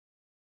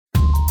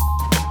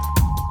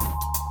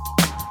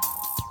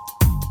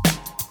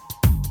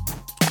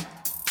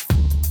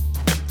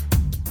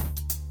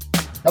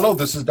Hello,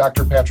 this is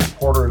Dr. Patrick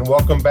Porter, and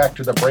welcome back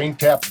to the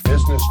BrainTap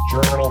Business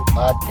Journal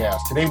podcast.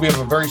 Today we have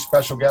a very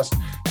special guest,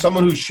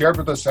 someone who shared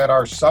with us at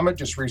our summit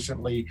just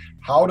recently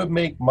how to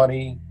make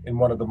money in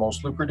one of the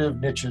most lucrative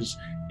niches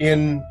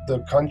in the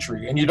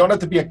country. And you don't have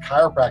to be a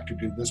chiropractor to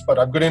do this, but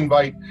I'm going to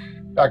invite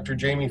Dr.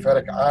 Jamie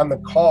Fedak on the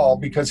call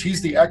because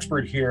he's the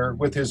expert here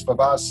with his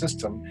Vivaz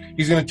system.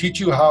 He's going to teach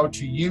you how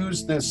to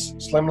use this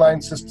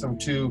slimline system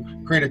to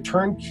create a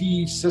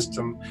turnkey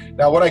system.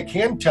 Now, what I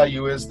can tell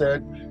you is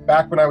that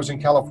back when I was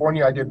in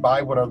California, I did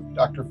buy one of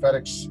Dr.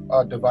 Fedak's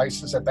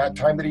devices at that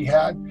time that he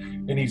had,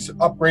 and he's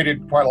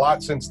upgraded quite a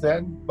lot since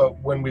then. But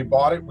when we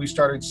bought it, we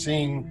started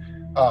seeing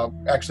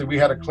actually, we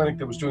had a clinic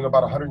that was doing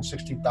about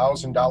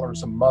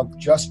 $160,000 a month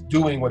just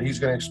doing what he's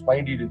going to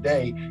explain to you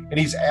today. And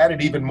he's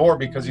added even more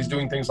because he's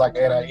doing things like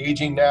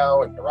anti-aging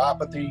now and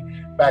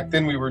neuropathy. Back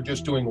then, we were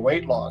just doing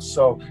weight loss.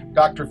 So,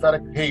 Dr.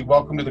 Fedak, hey,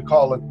 welcome to the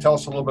call. Tell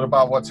us a little bit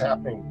about what's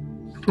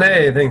happening.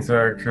 Hey, thanks,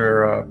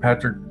 Dr.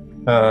 Patrick.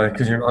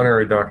 Because you're an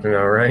honorary doctor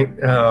now, right?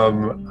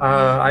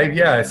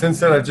 Since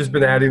then I've just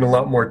been adding a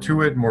lot more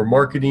to it, more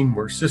marketing,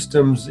 more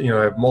systems. I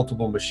have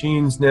multiple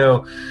machines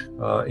now,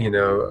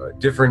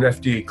 different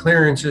FDA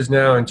clearances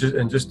now, and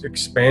just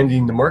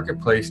expanding the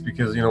marketplace.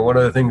 Because one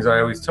of the things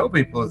I always tell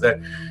people is that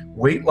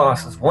weight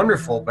loss is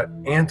wonderful, but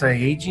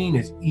anti-aging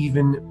is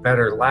even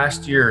better.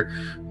 Last year,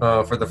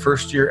 for the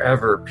first year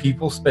ever,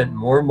 people spent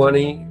more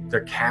money,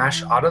 their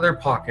cash out of their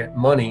pocket,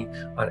 money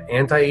on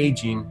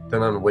anti-aging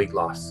than on weight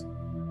loss.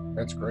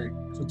 That's great.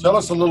 So tell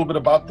us a little bit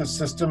about this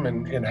system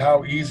and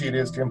how easy it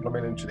is to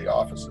implement into the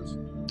offices.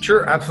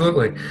 Sure,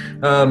 absolutely.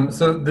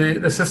 So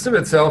the system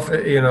itself,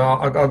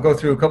 I'll go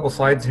through a couple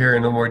slides here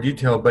in a more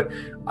detail, but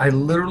I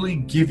literally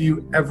give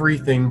you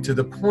everything to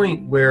the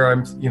point where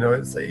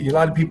it's a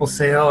lot of people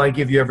say, oh, I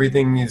give you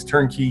everything is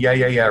turnkey.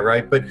 Yeah,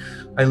 right. But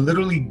I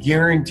literally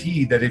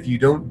guarantee that if you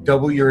don't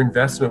double your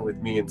investment with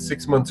me in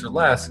 6 months or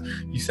less,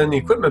 you send the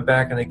equipment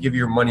back and I give you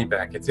your money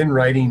back. It's in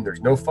writing.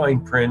 There's no fine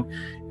print.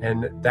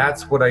 And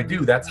that's what I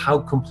do. That's how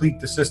complete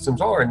the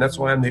systems are. And that's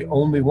why I'm the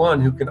only one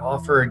who can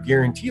offer a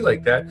guarantee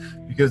like that,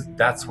 because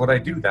that's what I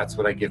do. That's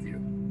what I give you.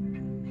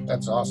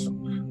 That's awesome.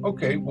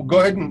 Okay, well,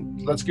 go ahead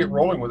and let's get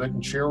rolling with it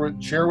and share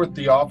with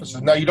the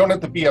offices. Now, you don't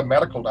have to be a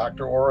medical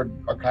doctor or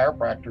a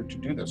chiropractor to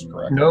do this,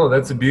 correct? No,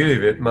 that's the beauty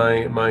of it.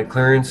 My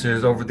clearance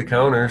is over the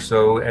counter,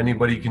 so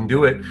anybody can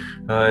do it.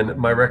 And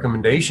my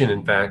recommendation,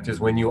 in fact, is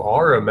when you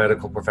are a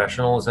medical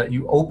professional, is that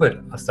you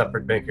open a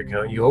separate bank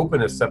account, you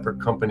open a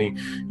separate company,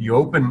 you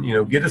open,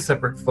 get a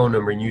separate phone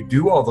number, and you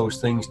do all those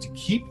things to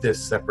keep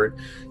this separate.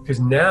 Because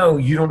now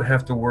you don't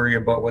have to worry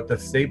about what the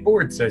state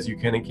board says you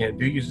can and can't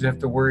do. You just have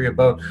to worry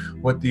about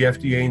what the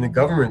FDA and the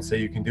government say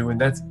you can do, and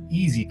that's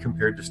easy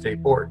compared to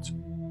state boards.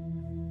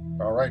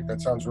 All right,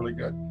 that sounds really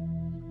good.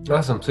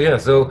 Awesome.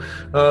 So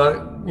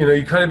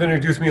you kind of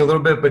introduced me a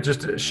little bit, but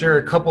just to share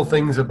a couple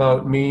things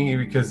about me,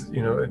 because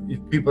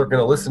if people are going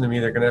to listen to me,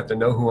 they're going to have to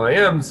know who I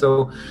am.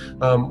 So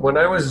when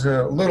I was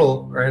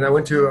little, right, I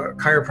went to a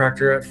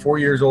chiropractor at 4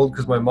 years old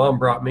because my mom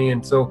brought me,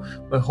 and so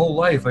my whole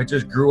life I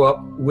just grew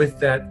up with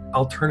that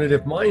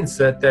alternative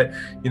mindset that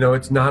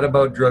it's not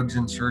about drugs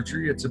and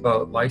surgery, it's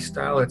about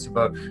lifestyle, it's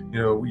about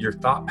your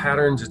thought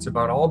patterns, it's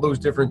about all those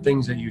different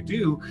things that you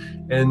do.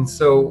 And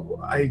so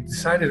I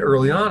decided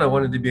early on I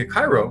wanted to be a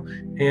chiro.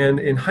 And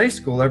in high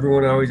school,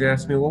 everyone always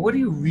asked me, well, what do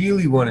you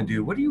really want to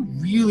do? What do you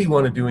really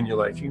want to do in your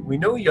life? We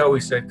know you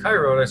always said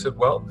chiro. And I said,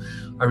 well,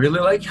 I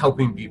really like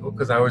helping people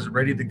because I was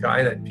already the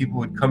guy that people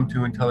would come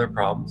to and tell their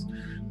problems.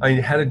 I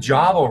had a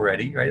job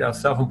already, right? I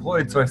was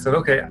self-employed. So I said,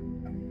 okay,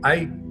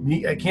 I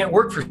can't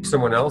work for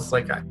someone else.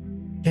 Like I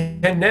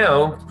can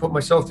now put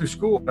myself through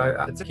school.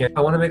 I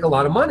want to make a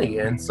lot of money.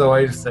 And so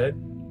I just said,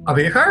 I'll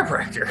be a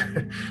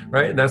chiropractor,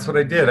 right? And that's what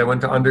I did. I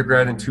went to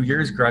undergrad in 2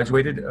 years,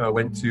 graduated,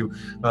 went to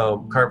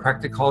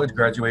chiropractic college,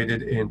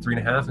 graduated in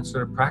 3.5, and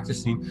started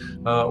practicing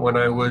when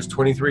I was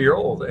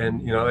 23-year-old.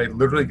 And, I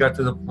literally got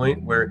to the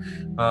point where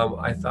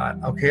I thought,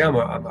 okay, I'm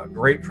a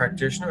great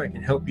practitioner. I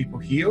can help people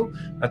heal.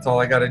 That's all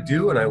I got to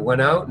do. And I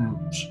went out and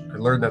I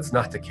learned that's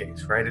not the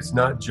case, right? It's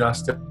not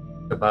just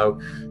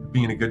about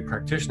being a good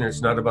practitioner.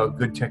 It's not about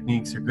good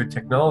techniques or good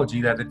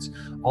technology, that it's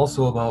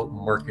also about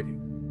marketing.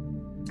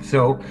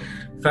 So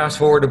fast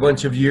forward a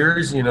bunch of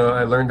years, I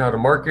learned how to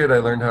market, I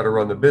learned how to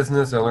run the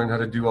business, I learned how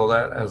to do all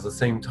that at the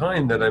same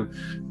time that I'm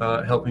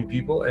helping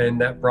people.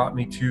 And that brought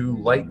me to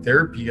light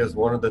therapy as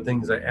one of the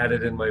things I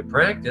added in my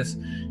practice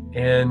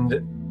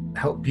and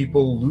help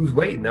people lose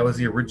weight. And that was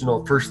the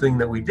original first thing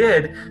that we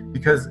did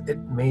because it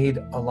made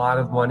a lot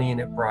of money and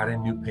it brought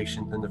in new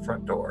patients in the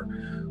front door.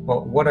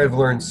 Well, what I've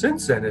learned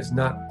since then is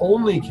not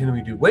only can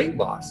we do weight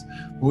loss,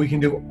 but we can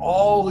do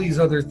all these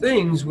other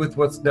things with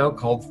what's now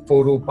called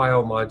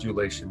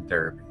photobiomodulation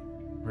therapy,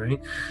 right?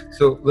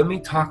 So let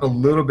me talk a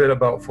little bit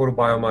about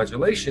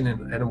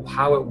photobiomodulation and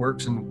how it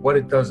works and what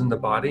it does in the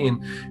body,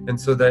 and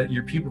so that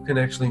your people can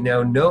actually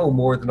now know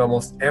more than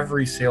almost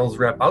every sales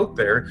rep out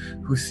there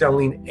who's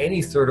selling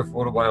any sort of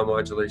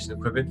photobiomodulation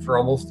equipment for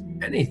almost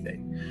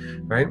anything.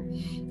 right?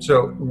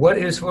 So what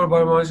is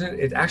photobiomodulation?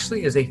 It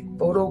actually is a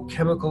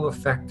photochemical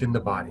effect in the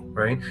body,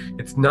 right?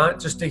 It's not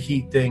just a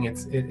heat thing.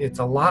 It's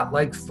a lot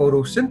like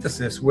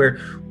photosynthesis, where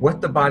what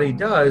the body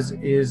does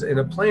is in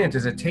a plant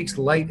is it takes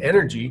light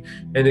energy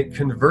and it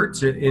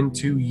converts it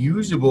into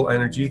usable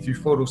energy through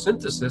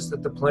photosynthesis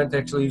that the plant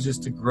actually uses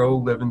to grow,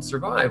 live, and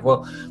survive.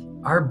 Well,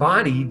 our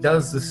body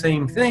does the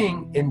same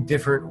thing in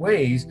different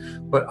ways,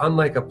 but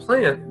unlike a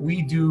plant,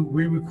 we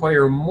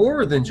require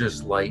more than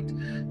just light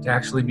to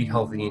actually be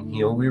healthy and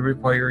heal. We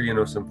require,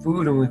 some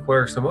food, and we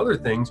require some other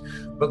things,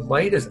 but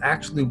light is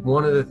actually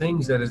one of the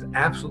things that is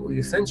absolutely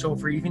essential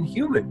for even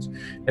humans.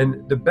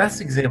 And the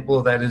best example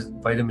of that is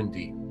vitamin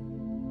D.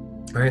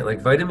 Right? Like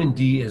vitamin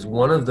D is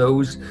one of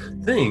those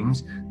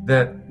things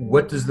that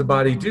what does the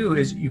body do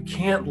is you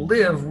can't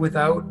live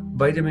without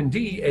vitamin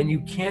D, and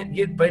you can't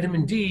get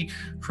vitamin D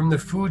from the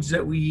foods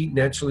that we eat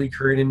naturally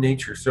occurring in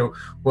nature. So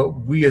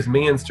what we as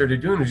man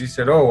started doing is we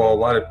said, oh, well, a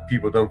lot of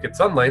people don't get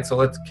sunlight, so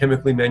let's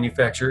chemically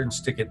manufacture it and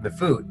stick it in the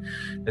food.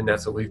 And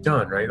that's what we've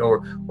done, right?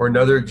 Or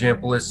another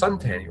example is sun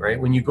tanning,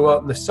 right? When you go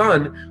out in the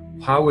sun,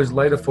 how is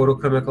light a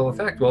photochemical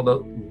effect? Well, the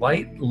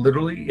light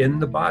literally in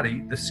the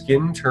body, the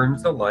skin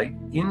turns the light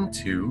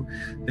into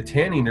the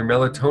tannin or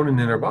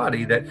melatonin in our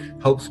body that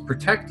helps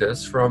protect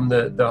us from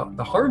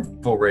the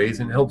harmful rays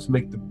and helps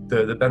make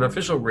the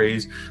beneficial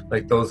rays,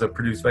 like those that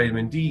produce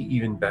vitamin D,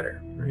 even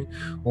better, right?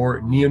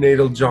 Or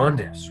neonatal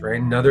jaundice, right?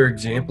 Another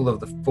example of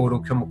the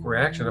photochemical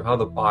reaction of how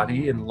the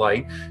body and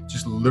light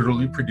just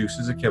literally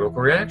produces a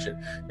chemical reaction.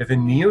 If a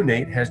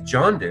neonate has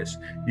jaundice,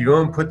 you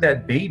go and put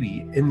that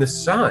baby in the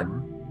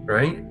sun,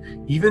 right?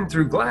 Even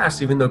through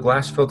glass, even though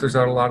glass filters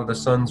out a lot of the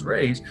sun's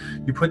rays,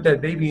 you put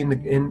that baby in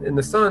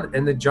the sun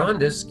and the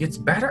jaundice gets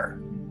better,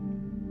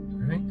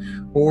 right?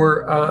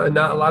 Or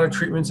not a lot of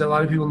treatments that a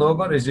lot of people know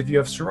about is if you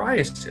have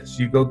psoriasis,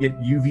 you go get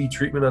UV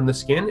treatment on the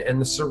skin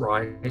and the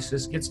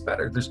psoriasis gets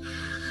better. There's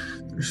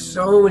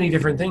so many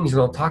different things,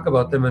 and I'll talk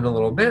about them in a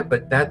little bit,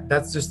 but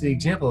that's just the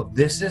example of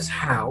this is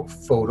how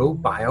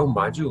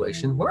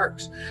photobiomodulation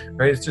works,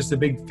 right? It's just a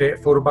big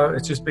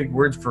it's just big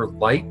words for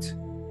light,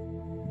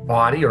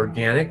 body,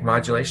 organic,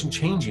 modulation,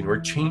 changing.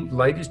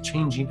 Light is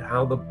changing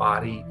how the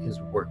body is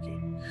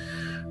working.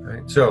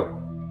 Right? So,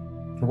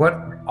 what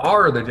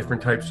are the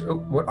different types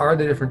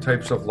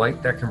of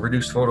light that can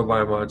produce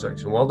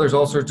photobiomodulation? Well, there's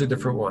all sorts of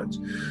different ones.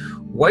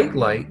 White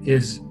light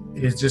is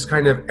just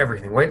kind of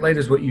everything. White light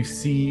is what you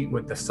see,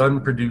 what the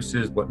sun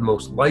produces, what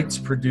most lights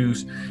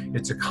produce.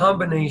 It's a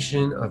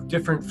combination of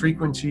different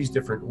frequencies,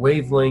 different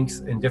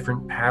wavelengths, and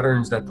different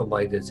patterns that the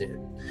light is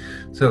in.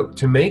 So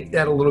to make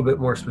that a little bit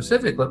more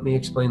specific, let me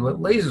explain what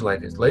laser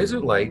light is.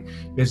 Laser light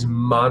is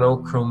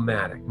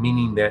monochromatic,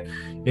 meaning that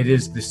it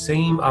is the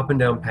same up and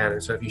down pattern.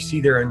 So if you see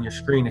there on your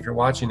screen, if you're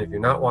watching, if you're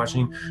not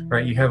watching,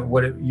 right, you have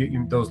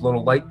those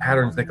little light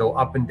patterns that go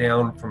up and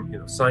down from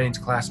science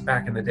class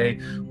back in the day.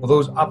 Well,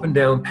 those up and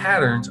down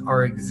patterns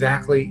are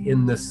exactly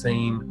in the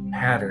same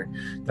pattern.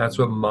 That's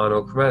what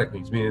monochromatic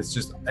means. I mean, it's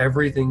just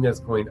everything that's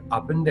going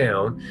up and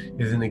down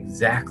is in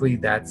exactly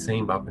that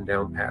same up and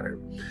down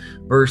pattern.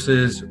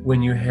 Versus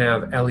when you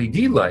have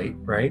LED light,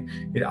 right,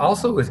 it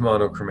also is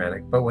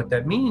monochromatic, but what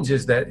that means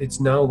is that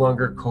it's no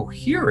longer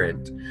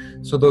coherent.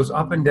 So those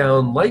up and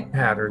down light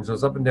patterns,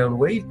 those up and down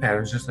wave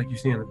patterns, just like you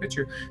see in the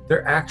picture,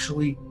 they're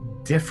actually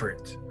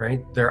different,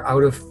 right? They're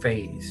out of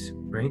phase,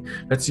 right?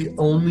 That's the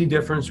only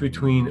difference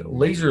between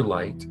laser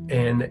light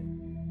and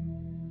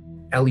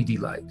LED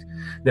light.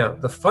 Now,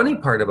 the funny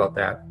part about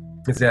that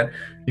is that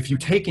if you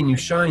take and you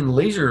shine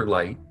laser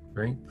light,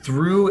 right,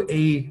 through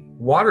a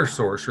water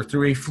source or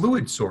through a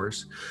fluid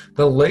source,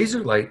 the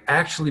laser light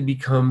actually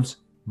becomes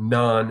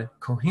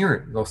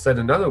non-coherent. I'll say it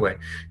another way,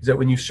 is that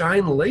when you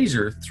shine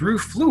laser through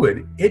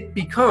fluid, it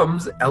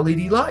becomes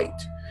LED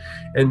light.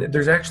 And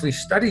there's actually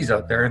studies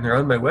out there, and they're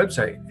on my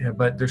website,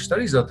 but there's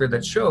studies out there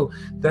that show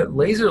that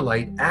laser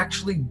light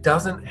actually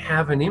doesn't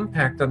have an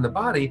impact on the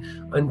body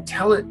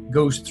until it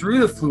goes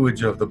through the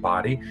fluids of the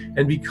body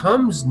and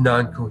becomes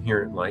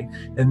non-coherent light.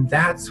 And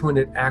that's when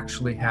it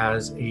actually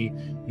has a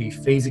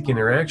phasic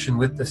interaction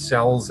with the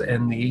cells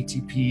and the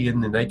ATP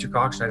and the nitric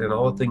oxide and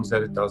all the things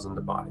that it does in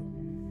the body.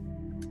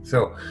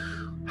 So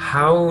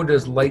how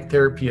does light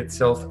therapy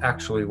itself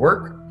actually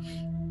work?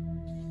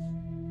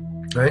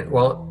 Right.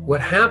 Well, what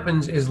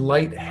happens is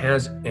light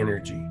has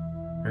energy,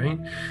 right?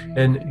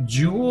 And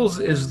joules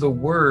is the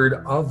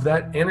word of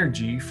that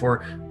energy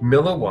for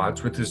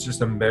milliwatts, which is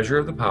just a measure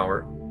of the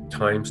power,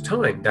 times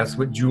time. That's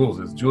what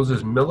joules is. Joules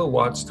is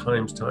milliwatts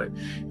times time.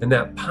 And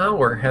that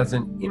power has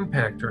an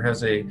impact or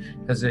has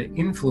an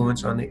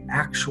influence on the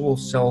actual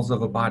cells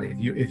of a body.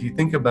 If you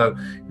think about,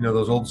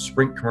 those old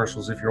Sprint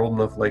commercials, if you're old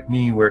enough like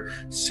me, where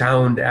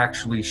sound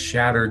actually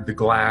shattered the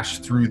glass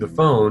through the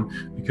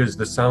phone because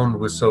the sound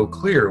was so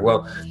clear.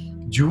 Well,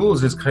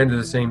 joules is kind of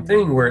the same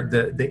thing, where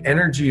the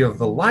energy of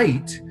the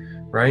light,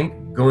 right,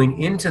 going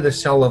into the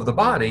cell of the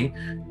body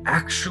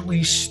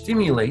actually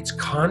stimulates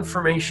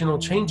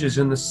conformational changes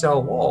in the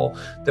cell wall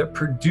that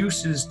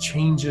produces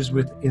changes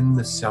within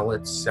the cell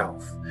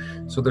itself.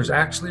 So there's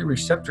actually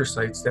receptor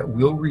sites that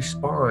will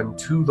respond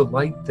to the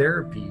light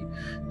therapy,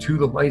 to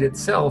the light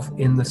itself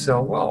in the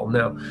cell wall.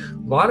 Now,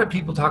 a lot of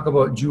people talk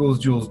about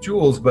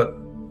joules, but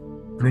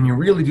when you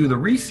really do the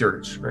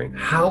research, right,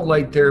 how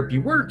light therapy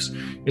works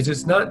is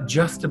it's not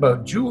just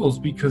about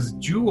joules, because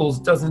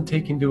joules doesn't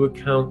take into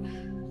account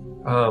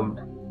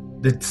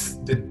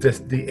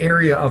the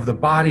area of the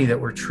body that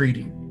we're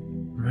treating,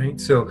 right?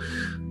 So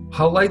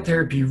how light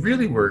therapy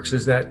really works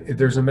is that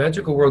there's a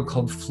magical word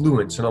called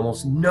fluence, and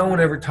almost no one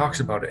ever talks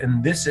about it.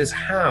 And this is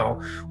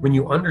how, when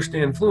you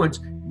understand fluence,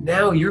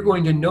 now you're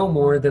going to know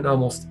more than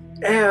almost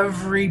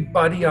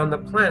everybody on the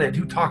planet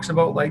who talks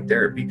about light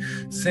therapy.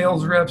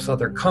 Sales reps,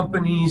 other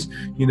companies,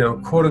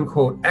 quote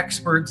unquote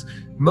experts.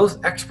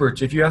 Most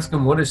experts, if you ask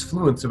them what is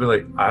fluence, they'll be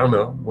like, I don't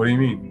know. What do you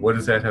mean? What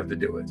does that have to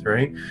do with,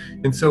 right?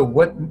 And so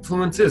what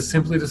fluence is,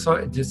 simply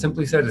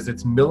said, is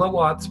it's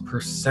milliwatts per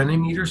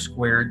centimeter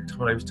squared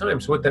times time.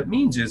 So what that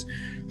means is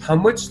how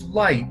much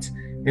light,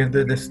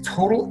 this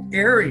total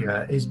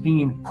area is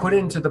being put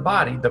into the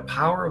body, the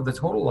power of the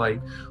total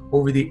light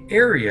over the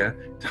area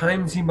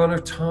times the amount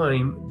of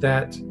time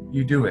that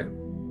you do it.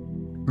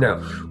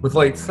 Now, with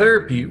light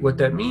therapy, what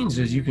that means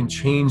is you can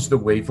change the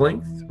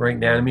wavelength, right?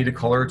 Nanometer,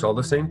 color, it's all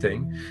the same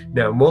thing.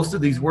 Now, most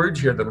of these words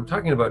here that I'm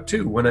talking about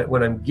too, when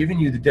I'm giving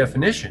you the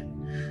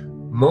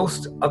definition,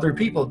 most other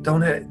people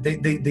don't have,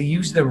 they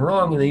use them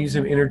wrong, and they use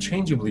them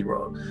interchangeably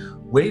wrong.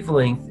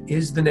 Wavelength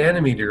is the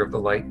nanometer of the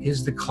light,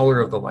 is the color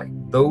of the light.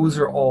 Those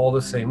are all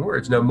the same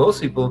words. Now,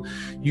 most people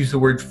use the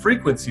word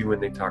frequency when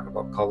they talk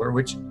about color,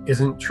 which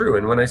isn't true.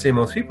 And when I say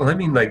most people, I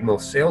mean like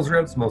most sales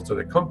reps, most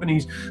other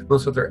companies,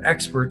 most other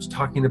experts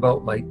talking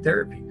about light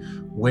therapy.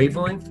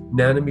 Wavelength,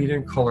 nanometer,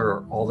 and color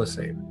are all the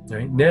same,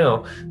 right?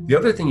 Now, the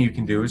other thing you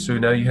can do is, so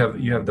now you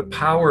have the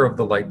power of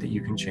the light that you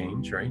can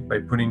change, right? By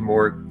putting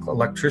more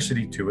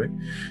electricity to it.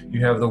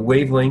 You have the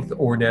wavelength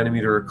or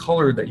nanometer or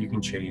color that you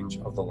can change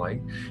of the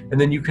light.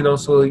 And then you can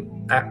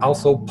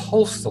also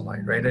pulse the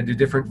light, right? At a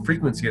different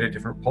frequency, at a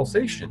different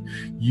pulsation.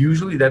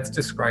 Usually that's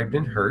described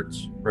in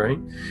hertz, right?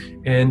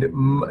 And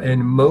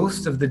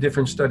most of the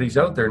different studies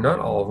out there, not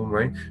all of them,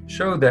 right,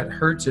 show that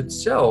hertz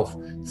itself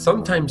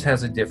sometimes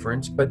has a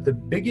difference, but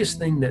the biggest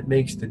thing that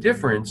makes the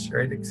difference,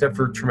 right, except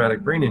for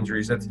traumatic brain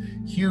injuries, that's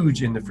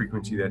huge in the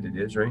frequency that it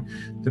is, right?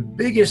 The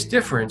biggest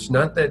difference,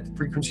 not that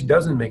frequency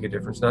doesn't make a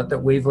difference, not that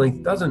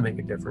wavelength doesn't make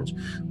a difference,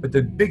 but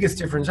the biggest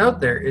difference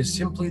out there is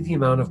simply the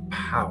amount of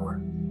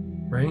power,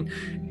 right?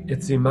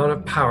 It's the amount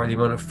of power, the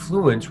amount of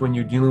fluence when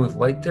you're dealing with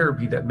light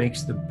therapy that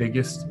makes the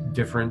biggest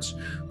difference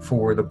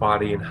for the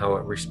body and how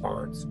it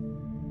responds.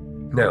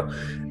 Now,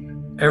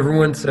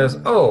 everyone says,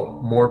 oh,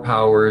 more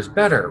power is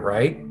better,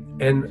 right?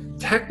 And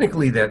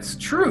technically that's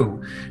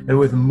true. And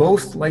with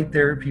most light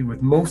therapy,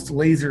 with most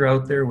laser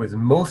out there, with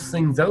most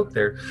things out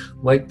there,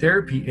 light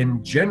therapy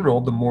in general,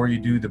 the more you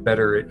do, the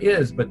better it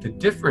is. But the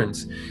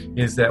difference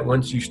is that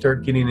once you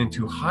start getting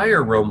into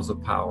higher realms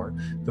of power,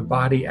 the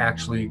body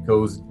actually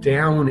goes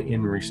down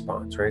in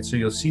response, right? So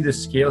you'll see the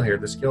scale here,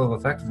 the scale of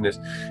effectiveness,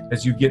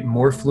 as you get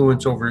more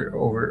fluence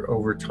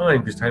over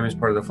time, because time is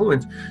part of the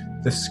fluence,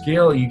 the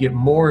scale, you get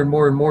more and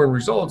more and more in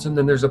results. And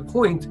then there's a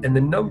point, and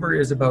the number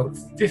is about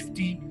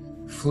 50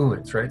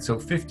 fluence, right? So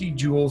 50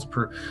 joules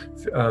per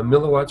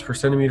milliwatts per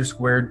centimeter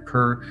squared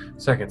per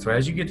second. So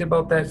as you get to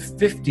about that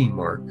 50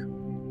 mark,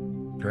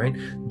 right,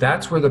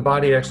 that's where the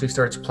body actually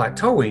starts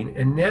plateauing,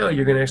 and now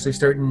you're going to actually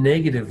start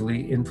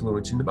negatively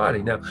influencing the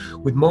body. Now,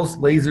 with most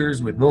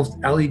lasers, with most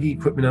LED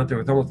equipment out there,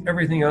 with almost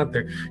everything out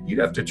there, you'd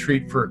have to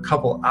treat for a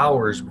couple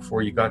hours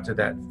before you got to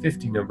that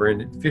 50 number,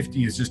 and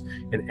 50 is just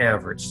an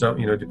average. So,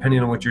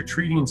 depending on what you're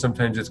treating,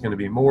 sometimes it's going to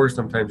be more,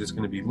 sometimes it's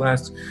going to be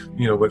less,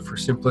 but for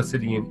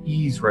simplicity and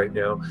ease right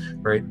now,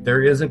 right,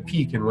 there is a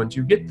peak, and once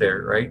you get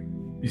there, right,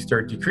 you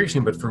start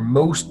decreasing. But for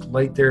most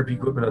light therapy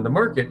equipment on the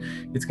market,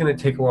 it's going to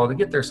take a while to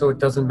get there. So it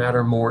doesn't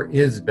matter, more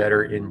is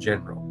better in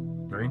general,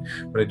 right?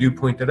 But I do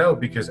point that out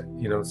because,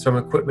 some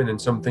equipment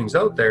and some things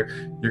out there,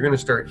 you're going to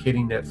start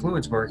hitting that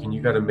fluence mark, and you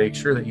got to make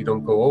sure that you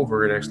don't go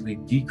over and actually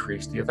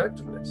decrease the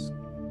effectiveness.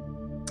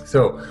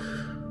 So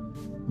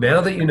now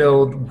that you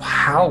know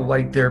how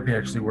light therapy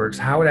actually works,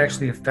 how it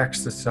actually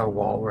affects the cell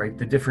wall, right?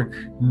 The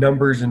different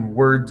numbers and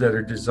words that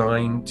are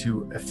designed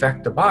to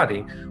affect the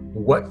body,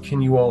 what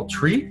can you all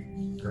treat?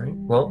 Right.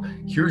 Well,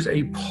 here's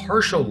a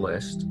partial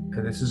list,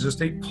 and this is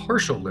just a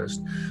partial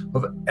list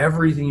of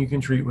everything you can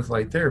treat with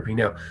light therapy.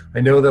 Now, I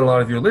know that a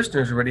lot of your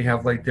listeners already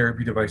have light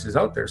therapy devices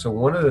out there. So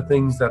one of the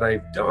things that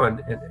I've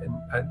done, and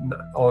not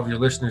all of your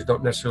listeners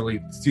don't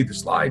necessarily see the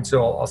slide,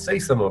 so I'll say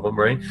some of them,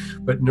 right?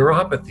 But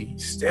neuropathy,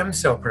 stem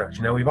cell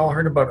production. Now, we've all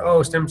heard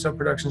about, stem cell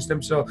production,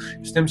 stem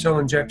cell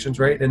injections,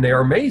 right? And they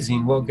are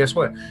amazing. Well, guess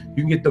what?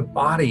 You can get the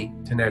body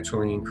to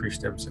naturally increase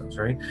stem cells,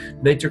 right?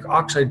 Nitric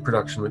oxide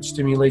production, which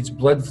stimulates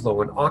blood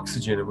flow and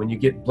oxygen. And when you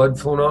get blood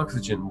flow and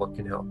oxygen, what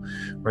can help,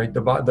 right?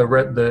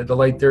 The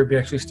light therapy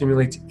actually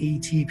stimulates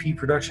ATP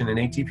production. And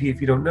ATP,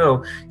 if you don't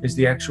know, is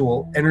the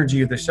actual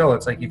energy of the cell.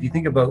 It's like if you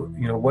think about,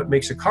 what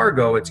makes a car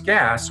go, it's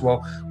gas.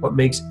 Well, what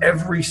makes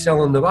every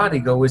cell in the body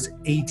go is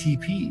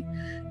ATP.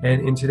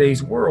 And in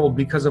today's world,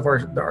 because of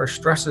our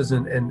stresses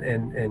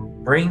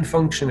and brain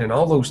function and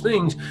all those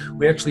things,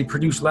 we actually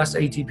produce less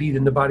ATP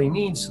than the body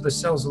needs. So the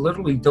cells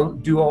literally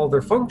don't do all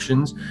their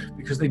functions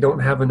because they don't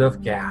have enough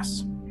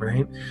gas,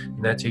 right?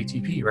 And that's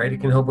ATP, right?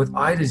 It can help with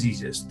eye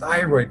diseases,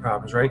 thyroid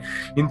problems, right?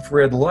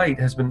 Infrared light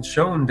has been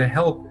shown to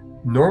help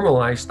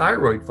normalize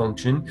thyroid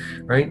function,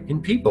 right,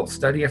 in people,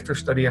 study after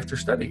study after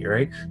study,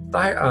 right?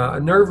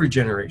 Nerve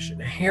regeneration,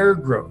 hair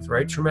growth,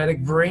 right?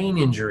 Traumatic brain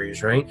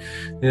injuries, right?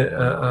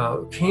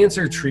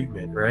 Cancer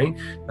treatment, right?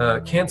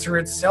 Cancer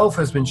itself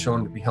has been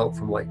shown to be helped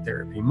from light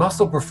therapy.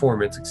 Muscle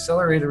performance,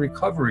 accelerated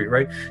recovery,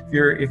 right?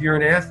 If you're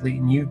an athlete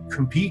and you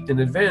compete in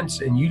events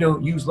and you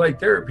don't use light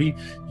therapy,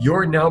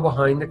 you're now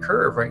behind the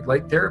curve, right?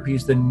 Light therapy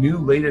is the new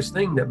latest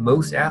thing that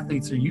most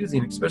athletes are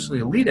using, especially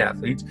elite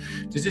athletes,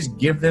 to just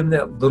give them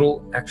that little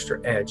extra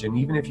edge. And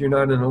even if you're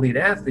not an elite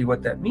athlete,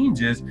 what that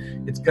means is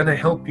it's going to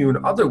help you in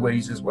other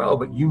ways as well,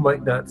 but you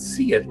might not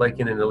see it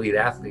like in an elite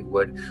athlete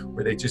would,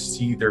 where they just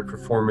see their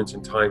performance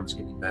and times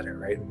getting better,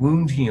 right?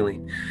 Wound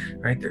healing,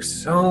 right? There's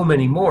so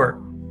many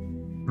more.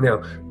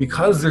 Now,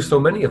 because there's so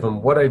many of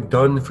them, what I've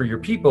done for your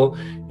people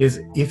is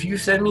if you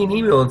send me an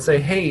email and say,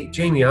 hey,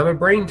 Jamie, I'm a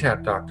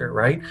BrainTap doctor,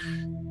 right?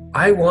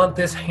 I want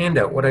this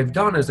handout. What I've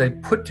done is I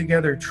put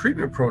together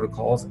treatment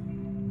protocols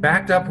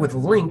backed up with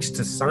links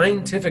to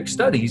scientific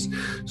studies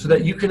so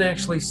that you can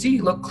actually see,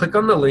 look, click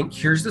on the link,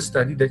 here's the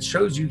study that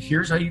shows you,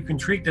 here's how you can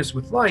treat this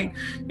with light,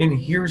 and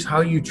here's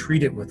how you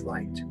treat it with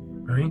light,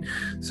 right?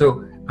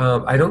 So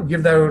I don't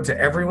give that out to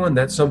everyone.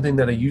 That's something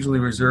that I usually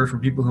reserve for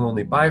people who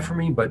only buy from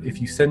me. But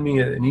if you send me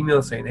an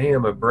email saying, hey,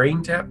 I'm a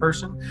BrainTap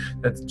person,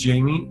 that's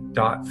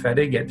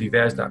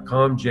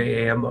jamie.fettig@vivaz.com,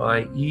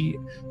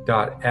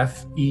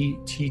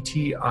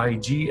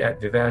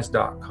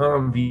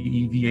 jamie.fettig@vivaz.com,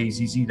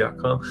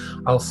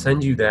 vevazz.com. I'll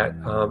send you that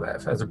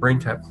as a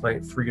BrainTap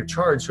client free of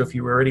charge. So if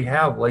you already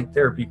have light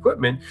therapy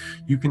equipment,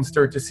 you can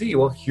start to see,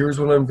 well, here's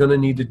what I'm going to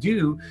need to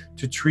do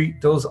to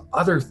treat those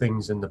other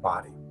things in the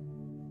body.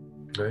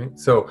 Right.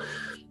 So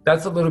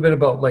that's a little bit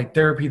about light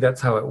therapy. That's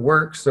how it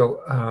works.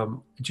 So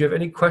do you have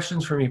any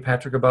questions for me,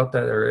 Patrick, about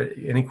that, or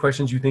any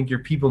questions you think your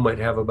people might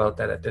have about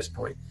that at this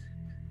point?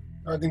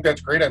 I think that's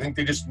great. I think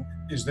is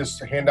this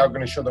handout going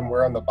to show them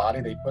where on the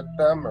body they put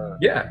them? Or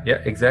Yeah,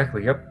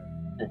 exactly. Yep.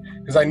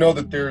 Because I know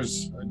that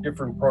there's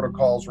different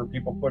protocols where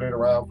people put it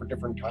around for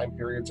different time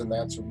periods and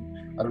that. So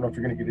I don't know if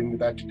you're going to get into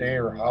that today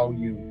or how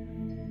you,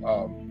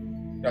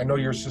 I know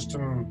your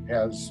system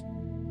has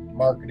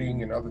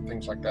marketing and other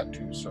things like that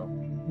too. So.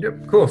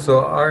 Yep, cool. So,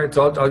 all right,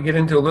 so I'll get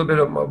into a little bit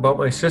about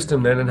my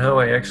system then and how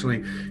I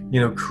actually,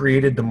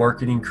 created the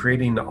marketing,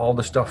 creating all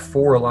the stuff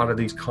for a lot of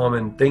these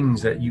common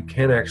things that you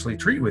can actually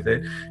treat with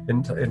it,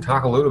 and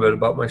talk a little bit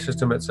about my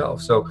system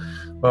itself. So,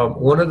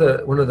 one of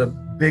the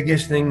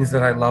biggest things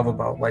that I love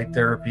about light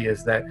therapy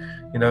is that,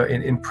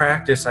 in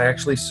practice, I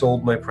actually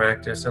sold my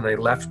practice and I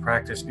left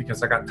practice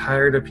because I got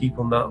tired of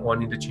people not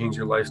wanting to change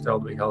their lifestyle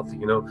to be healthy.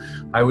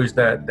 I was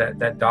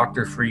that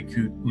doctor freak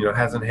who,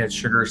 hasn't had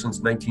sugar since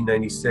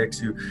 1996,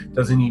 who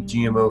doesn't eat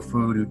GMO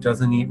food, who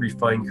doesn't eat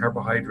refined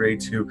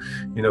carbohydrates, who,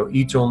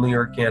 eats only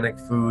organic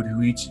food,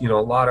 who eats, a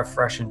lot of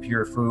fresh and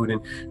pure food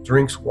and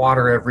drinks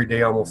water every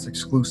day almost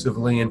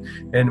exclusively.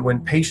 And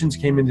when patients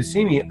came in to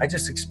see me, I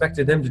just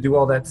expected them to do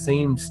all that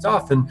same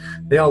stuff. And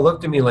they all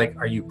looked at me like,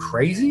 are you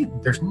crazy?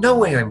 There's no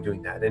way I'm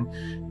doing that.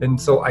 And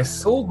so I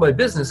sold my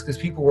business because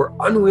people were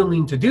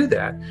unwilling to do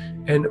that.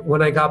 And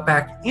when I got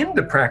back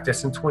into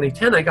practice in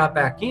 2010, I got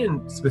back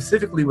in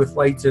specifically with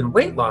lights and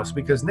weight loss,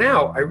 because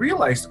now I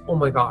realized, oh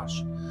my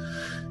gosh,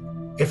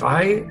 if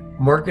I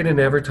market and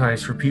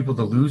advertise for people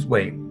to lose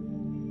weight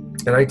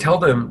and I tell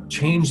them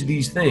change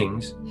these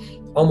things,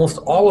 almost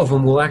all of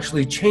them will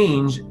actually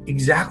change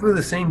exactly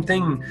the same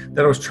thing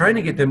that I was trying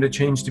to get them to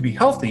change to be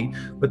healthy,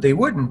 but they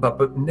wouldn't.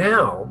 But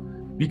now,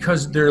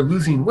 because they're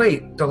losing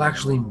weight, they'll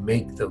actually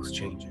make those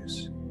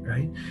changes,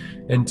 right?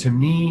 And to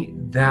me,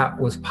 that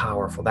was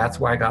powerful. That's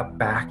why I got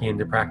back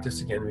into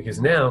practice again, because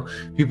now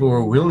people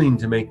were willing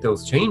to make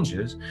those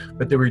changes,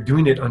 but they were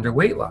doing it under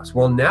weight loss.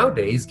 Well,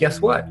 nowadays,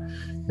 guess what?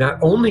 Not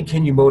only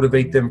can you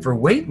motivate them for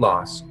weight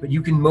loss, but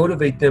you can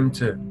motivate them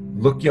to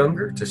look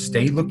younger, to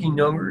stay looking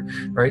younger,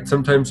 right?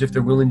 Sometimes if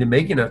they're willing to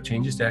make enough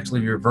changes to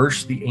actually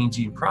reverse the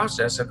aging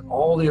process and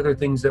all the other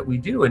things that we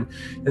do. And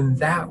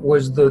that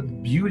was the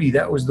beauty,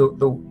 that was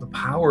the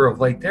power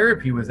of light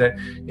therapy, was that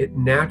it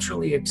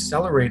naturally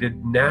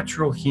accelerated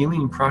natural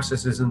healing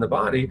processes in the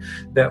body,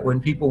 that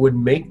when people would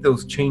make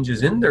those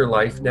changes in their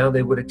life, now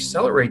they would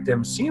accelerate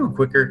them, see them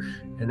quicker,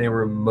 and they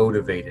were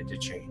motivated to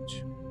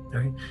change.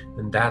 Right?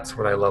 And that's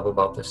what I love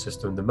about this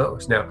system the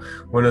most. Now,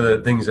 one of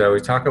the things I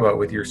always talk about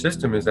with your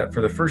system is that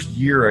for the first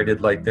year I did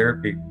light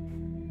therapy,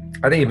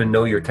 I didn't even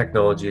know your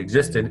technology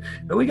existed.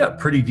 And we got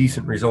pretty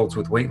decent results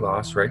with weight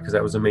loss, right? Because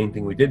that was the main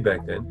thing we did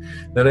back then.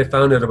 Then I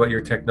found out about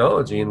your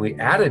technology and we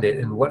added it.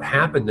 And what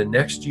happened the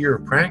next year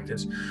of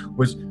practice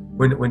was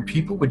when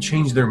people would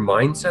change their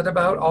mindset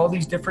about all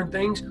these different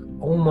things,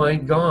 oh my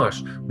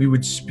gosh, we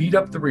would speed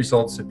up the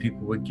results that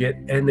people would get,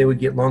 and they would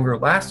get longer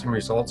lasting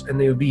results, and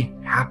they would be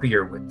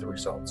happier with the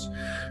results.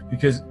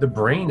 Because the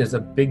brain is a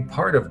big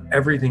part of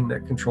everything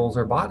that controls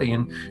our body.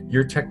 And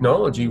your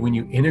technology, when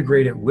you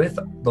integrate it with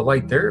the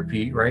light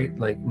therapy, right?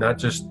 Like not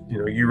just,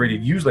 you're ready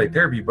to use light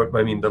therapy, but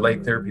I mean the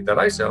light therapy that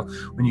I sell,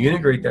 when you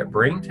integrate that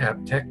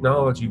BrainTap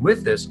technology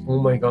with this,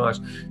 oh my gosh,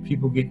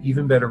 people get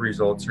even better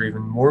results. They're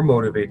even more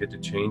motivated to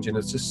change. And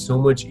it's just so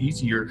much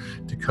easier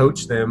to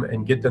coach them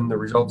and get them the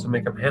results and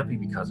make them happy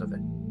because of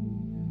it.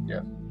 Yeah.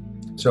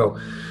 So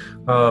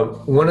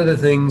one of the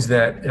things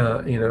that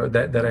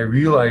that I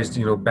realized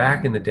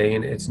back in the day,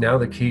 and it's now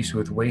the case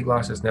with weight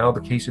loss, it's now the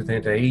case with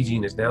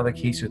anti-aging, it's now the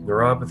case with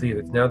neuropathy,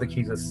 it's now the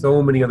case with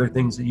so many other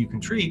things that you can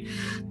treat,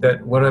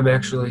 that what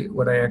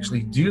I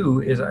actually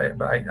do is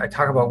I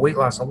talk about weight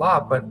loss a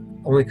lot, but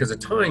only because of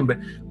time, but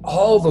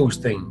all those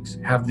things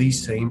have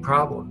these same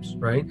problems,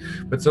 right?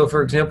 But so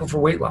for example, for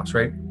weight loss,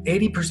 right?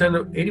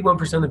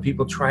 81% of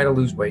people try to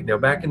lose weight. Now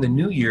back in the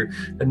new year,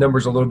 the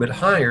number's a little bit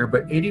higher,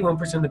 but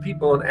 81% of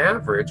people on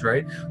average,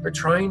 right, are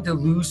trying to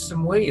lose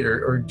some weight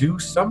or do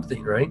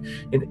something, right?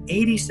 And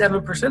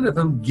 87% of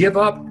them give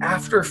up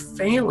after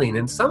failing.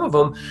 And some of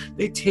them,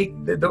 they take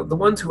the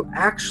ones who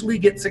actually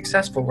get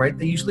successful, right?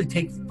 They usually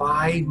take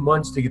 5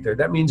 months to get there.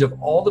 That means of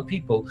all the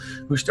people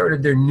who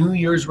started their New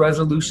Year's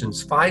resolutions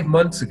 5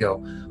 months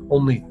ago,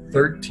 only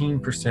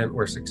 13%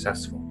 were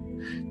successful.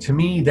 To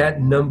me,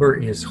 that number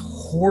is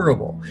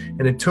horrible.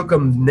 And it took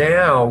them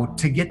now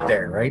to get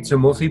there, right? So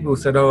most people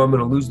said, oh, I'm going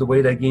to lose the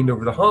weight I gained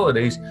over the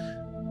holidays.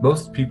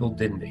 Most people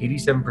didn't.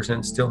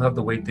 87% still have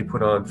the weight they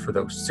put on for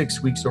those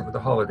 6 weeks over the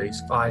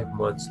holidays, 5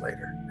 months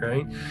later,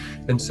 right?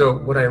 And so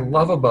what I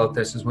love about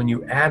this is when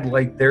you add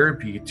light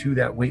therapy to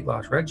that weight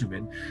loss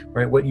regimen,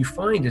 right, what you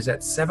find is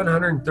that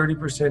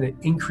 730%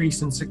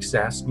 increase in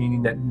success,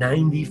 meaning that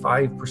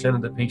 95%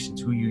 of the patients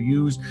who you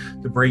use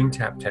the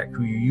BrainTap tech,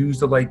 who you use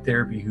the light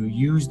therapy, who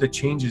use the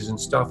changes and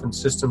stuff and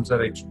systems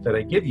that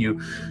I give you,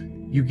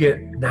 you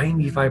get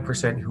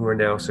 95% who are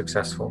now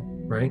successful,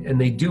 right? And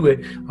they do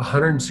it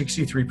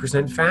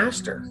 163%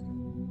 faster,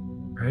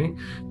 right?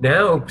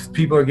 Now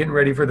people are getting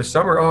ready for the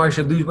summer. Oh, I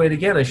should lose weight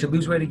again. I should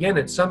lose weight again.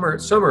 It's summer.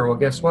 Well,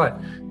 guess what?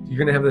 You're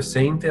going to have the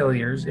same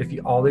failures if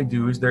all they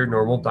do is their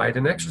normal diet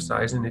and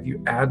exercise. And if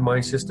you add my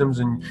systems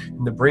and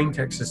the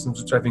BrainTech systems,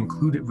 which I've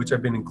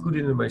been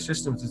included in my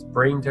systems, is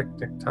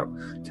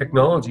BrainTech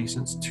technology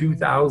since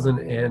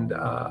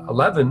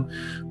 2011,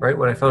 right?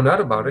 When I found out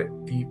about it,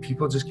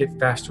 people just get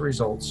faster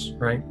results,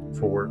 right?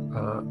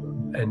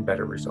 And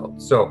better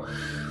results. So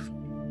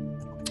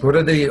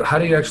how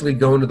do you actually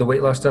go into the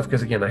weight loss stuff?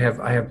 Because again, I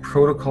have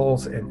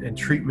protocols and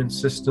treatment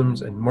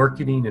systems and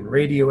marketing and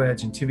radio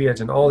ads and TV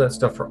ads and all that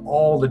stuff for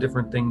all the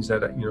different things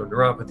that,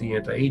 neuropathy,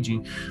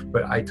 anti-aging,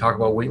 but I talk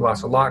about weight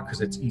loss a lot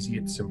because it's easy,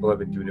 it's simple. I've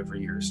been doing it for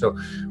years. So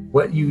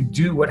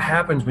what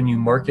happens when you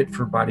market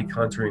for body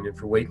contouring and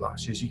for weight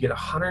loss is you get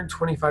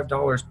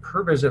 $125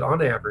 per visit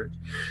on average.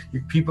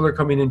 People are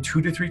coming in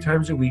 2 to 3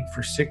 times a week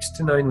for 6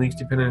 to 9 weeks,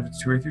 depending if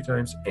it's 2 or 3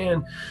 times.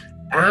 And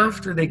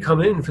after they come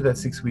in for that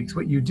 6 weeks,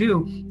 what you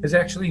do is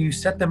actually you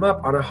set them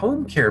up on a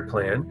home care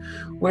plan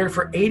where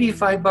for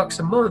 $85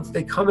 a month,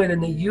 they come in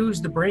and they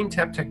use the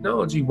BrainTap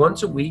technology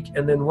once a week,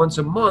 and then once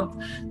a month,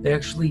 they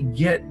actually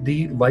get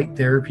the light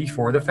therapy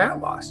for the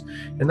fat loss.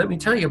 And let me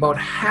tell you, about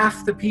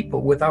half the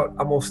people without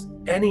almost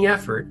any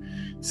effort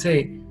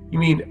say, you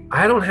mean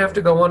I don't have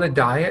to go on a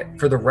diet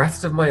for the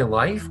rest of my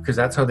life? Because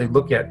that's how they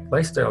look at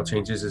lifestyle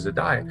changes as a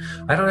diet.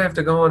 I don't have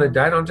to go on a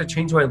diet. I don't have to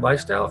change my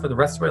lifestyle for the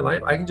rest of my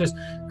life. I can just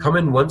come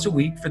in once a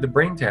week for the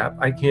BrainTap.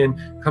 I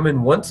can come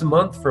in once a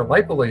month for a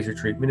lipolaser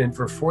treatment, and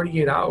for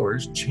 48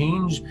 hours,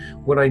 change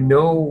what I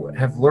know,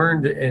 have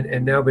learned,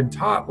 and now been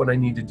taught what I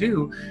need to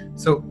do.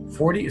 So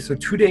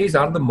 2 days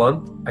out of the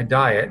month, I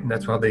diet, and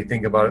that's how they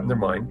think about it in their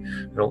mind.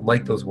 I don't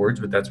like those words,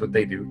 but that's what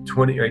they do.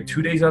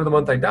 2 days out of the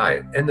month, I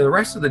diet, and the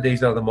rest of the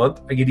days out of the month,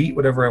 I get to eat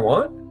whatever I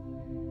want.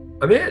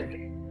 I'm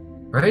in,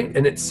 right?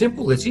 And it's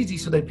simple, it's easy,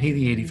 so they pay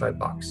the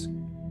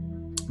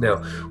 $85. Now,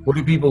 what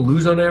do people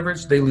lose on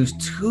average? They lose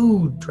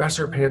 2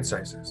 dresser pant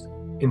sizes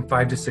in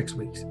 5 to 6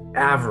 weeks.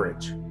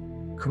 Average,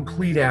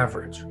 complete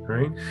average,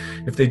 right?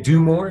 If they do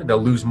more, they'll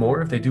lose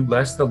more. If they do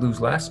less, they'll lose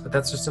less. But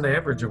that's just an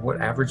average of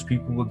what average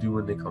people will do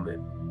when they come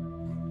in.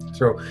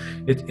 So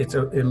it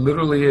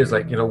literally is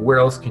like, where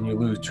else can you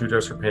lose 2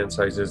 dresser pant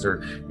sizes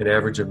or an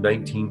average of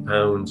 19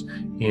 pounds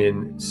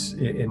in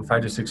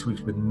 5 to 6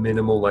 weeks with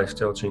minimal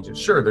lifestyle changes?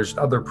 Sure, there's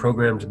other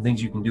programs and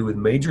things you can do with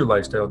major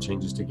lifestyle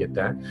changes to get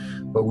that,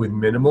 but with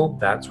minimal,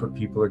 that's what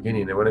people are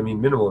getting. And what I mean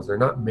minimal is they're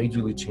not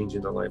majorly changing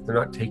their life. They're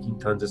not taking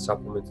tons of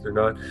supplements. They're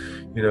not,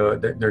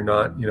 they're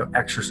not,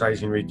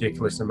 exercising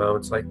ridiculous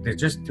amounts. Like, they're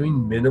just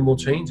doing minimal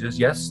changes.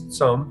 Yes,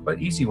 some, but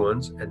easy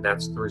ones, and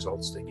that's the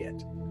results they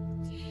get.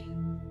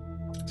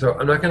 So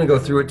I'm not going to go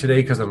through it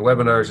today because on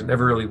webinars, it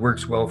never really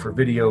works well for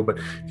video. But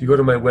if you go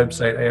to my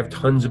website, I have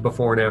tons of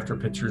before and after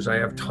pictures. I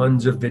have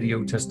tons of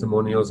video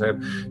testimonials. I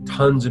have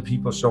tons of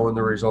people showing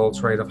the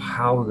results, right, of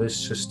how this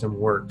system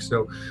works.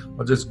 So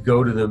I'll just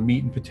go to the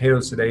meat and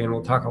potatoes today, and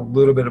we'll talk a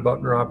little bit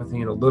about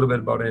neuropathy and a little bit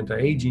about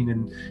anti-aging,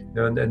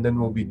 and then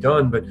we'll be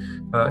done. But,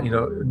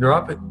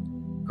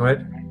 neuropathy, go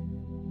ahead.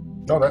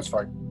 No, that's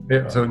fine.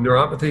 Yeah, so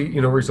neuropathy,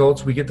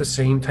 results, we get the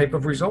same type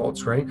of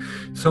results, right?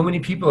 So many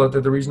people out there,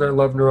 the reason I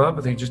love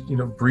neuropathy, just,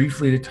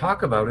 briefly to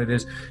talk about it,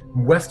 is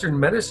Western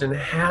medicine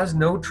has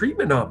no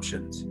treatment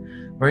options,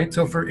 right?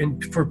 So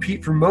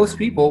for most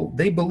people,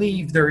 they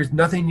believe there is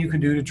nothing you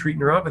can do to treat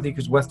neuropathy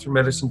because Western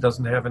medicine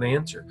doesn't have an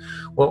answer.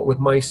 Well, with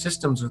my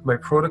systems, with my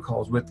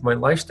protocols, with my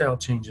lifestyle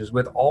changes,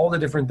 with all the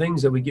different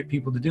things that we get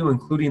people to do,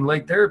 including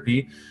light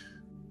therapy,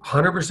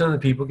 100% of the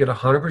people get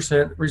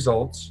 100%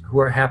 results who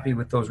are happy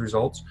with those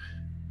results.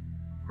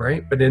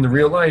 Right? But in the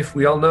real life,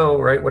 we all know,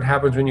 right, what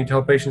happens when you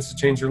tell patients to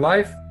change their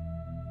life?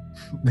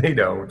 They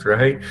don't,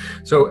 right?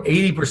 So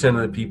 80%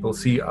 of the people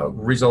see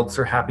results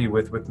they're happy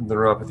with the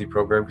neuropathy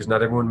program, because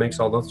not everyone makes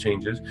all those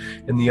changes.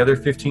 And the other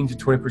 15 to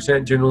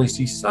 20% generally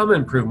see some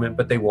improvement,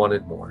 but they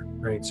wanted more,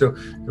 right? So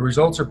the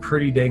results are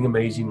pretty dang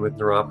amazing with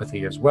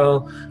neuropathy as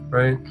well,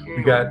 right?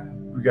 We got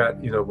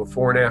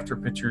before and after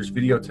pictures,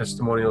 video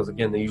testimonials.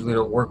 Again, they usually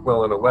don't work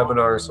well on a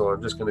webinar, so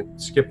I'm just going to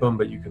skip them,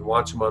 but you can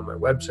watch them on my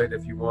website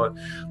if you want.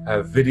 I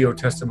have video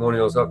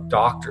testimonials of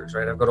doctors,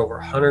 right? I've got over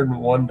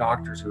 101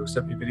 doctors who have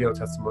sent me video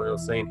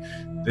testimonials saying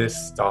this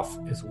stuff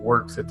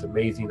works, it's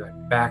amazing. I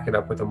back it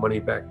up with a money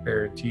back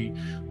guarantee.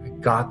 I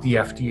got the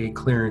FDA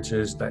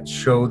clearances that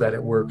show that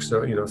it works.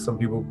 So, some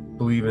people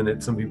believe in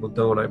it, some people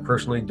don't. I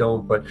personally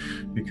don't, but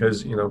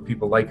because,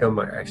 people like them,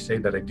 I say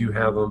that I do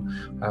have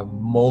them. I have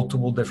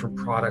multiple different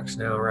products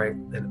now, right?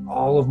 And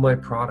all of my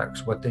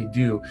products, what they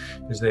do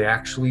is they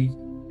actually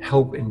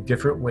help in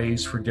different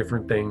ways for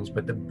different things.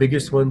 But the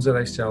biggest ones that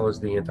I sell is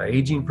the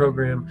anti-aging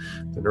program,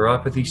 the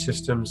neuropathy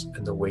systems,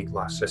 and the weight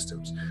loss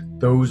systems.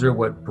 Those are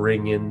what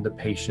bring in the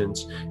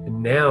patients.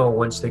 And now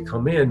once they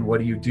come in,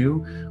 what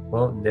do?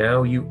 Well,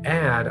 now you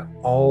add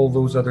all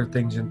those other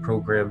things and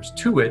programs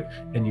to it,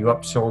 and you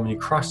upsell them, you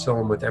cross-sell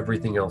them with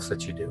everything else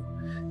that you do.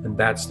 And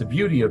that's the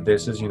beauty of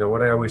this is,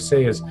 what I always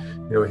say is,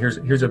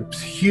 here's a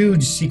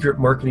huge secret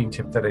marketing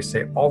tip that I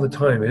say all the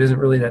time. It isn't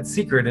really that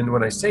secret. And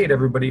when I say it,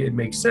 it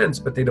makes sense,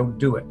 but they don't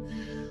do it.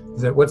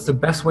 Is that what's the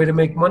best way to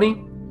make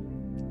money?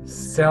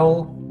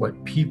 Sell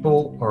what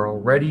people are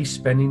already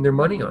spending their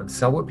money on.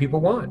 Sell what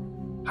people want.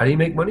 How do you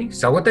make money?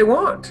 Sell what they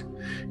want.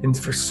 And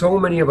for so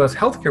many of us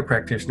healthcare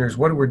practitioners,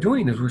 what we're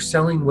doing is we're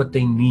selling what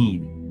they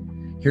need.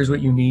 Here's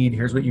what you need,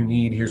 here's what you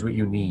need, here's what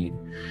you need.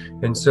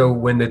 And so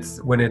when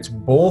it's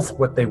both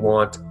what they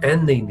want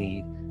and they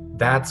need,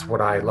 that's what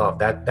I love.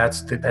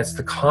 That's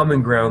the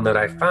common ground that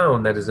I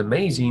found that is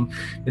amazing,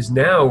 is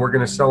now we're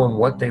going to sell them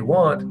what they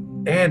want,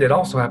 and it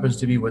also happens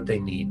to be what they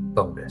need,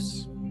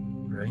 bonus,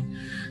 right?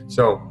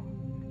 So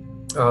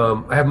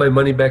I have my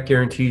money back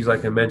guarantees,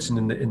 like I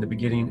mentioned in the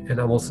beginning, and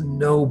almost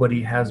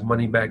nobody has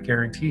money back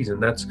guarantees.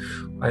 And that's,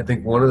 I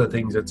think, one of the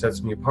things that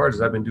sets me apart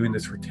is I've been doing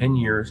this for 10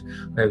 years.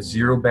 I have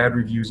 0 bad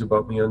reviews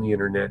about me on the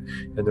internet.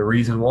 And the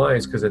reason why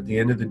is because at the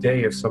end of the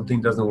day, if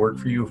something doesn't work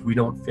for you, if we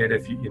don't fit,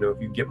 if you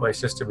get my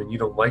system and you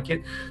don't like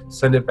it,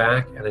 send it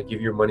back and I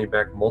give your money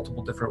back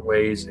multiple different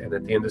ways. And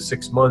at the end of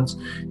 6 months,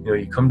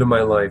 you come to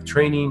my live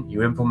training,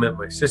 you implement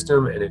my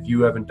system, and if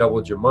you haven't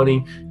doubled your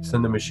money,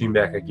 send the machine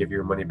back, I give you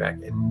your money back.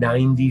 And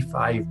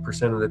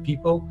 95% of the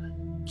people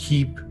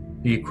keep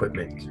the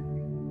equipment,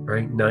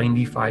 right?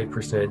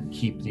 95%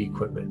 keep the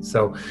equipment.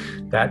 So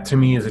that to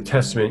me is a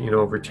testament,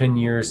 over 10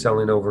 years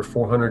selling over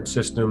 400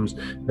 systems,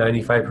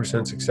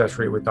 95% success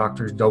rate with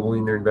doctors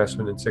doubling their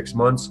investment in 6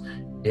 months.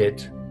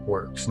 It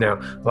works. Now,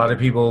 a lot of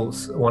people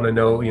want to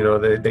know,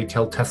 they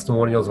tell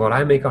testimonials about,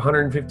 I make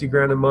 150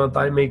 grand a month,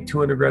 I make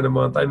 200 grand a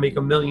month, I make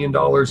 $1 million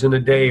in a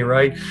day,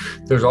 right?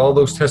 There's all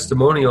those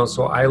testimonials.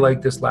 So I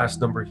like this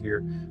last number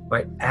here.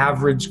 My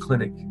average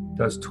clinic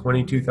does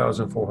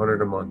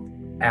 22,400 a month.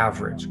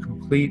 Average,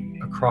 complete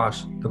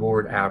across the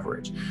board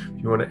average.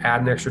 If you want to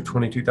add an extra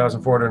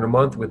 22,400 a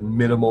month with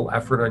minimal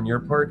effort on your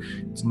part,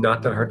 it's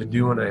not that hard to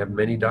do. And I have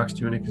many docs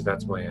doing it because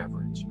that's my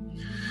average.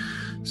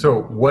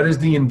 So what is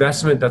the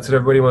investment? That's what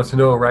everybody wants to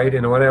know, right?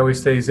 And what I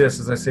always say is this,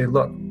 is I say,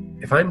 look,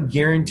 if I'm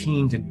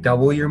guaranteeing to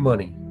double your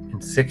money in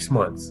 6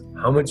 months,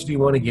 how much do you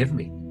want to give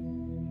me?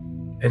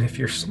 And if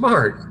you're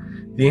smart,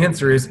 the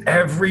answer is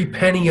every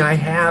penny I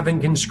have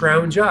and can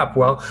scrounge up.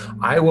 Well,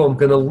 I'm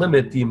going to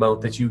limit the amount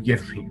that you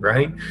give me,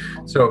 right?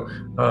 So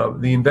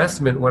the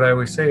investment, what I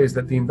always say is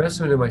that the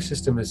investment in my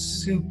system is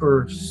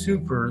super,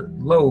 super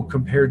low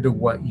compared to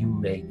what you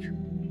make.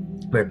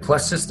 My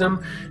Plus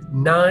system,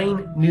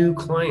 9 new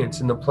clients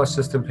in the Plus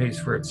system pays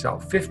for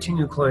itself. 15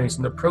 new clients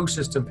in the Pro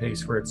system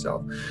pays for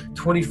itself.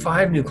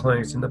 25 new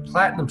clients in the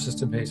Platinum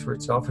system pays for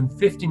itself. And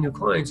 50 new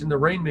clients in the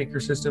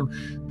Rainmaker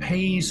system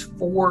pays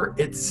for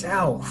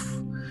itself.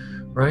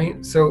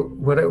 right? So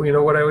what I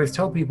always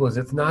tell people is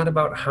it's not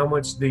about how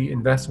much the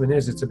investment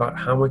is, it's about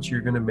how much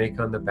you're going to make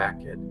on the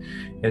back end.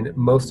 And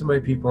most of my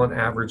people on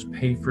average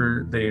pay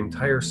for the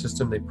entire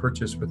system they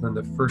purchase within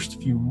the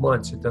first few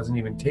months. It doesn't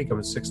even take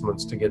them 6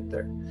 months to get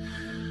there.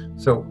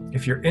 So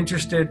if you're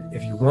interested,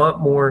 if you want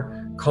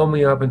more, call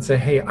me up and say,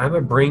 hey, I'm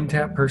a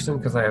BrainTap person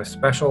because I have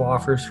special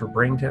offers for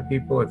BrainTap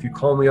people. If you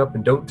call me up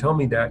and don't tell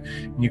me that,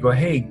 and you go,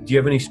 hey, do you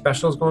have any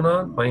specials going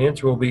on? My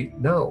answer will be,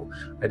 no,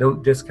 I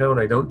don't discount.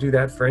 I don't do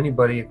that for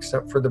anybody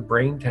except for the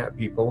BrainTap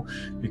people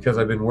because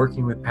I've been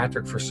working with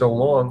Patrick for so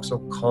long. So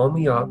call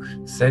me up,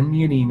 send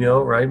me an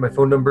email, right? My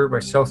phone number,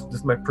 this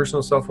is my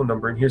personal cell phone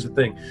number. And here's the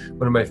thing,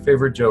 one of my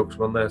favorite jokes,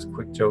 one last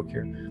quick joke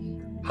here.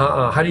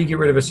 How do you get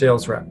rid of a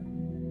sales rep?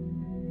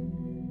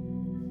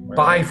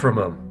 Buy from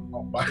them.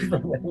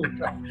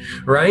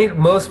 Right?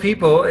 Most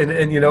people, and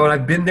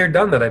I've been there,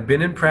 done that. I've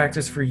been in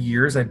practice for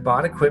years. I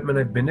bought equipment.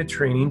 I've been to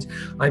trainings.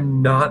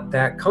 I'm not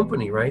that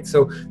company, right?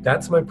 So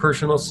that's my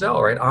personal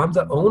sell, right? I'm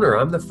the owner.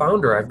 I'm the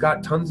founder. I've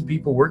got tons of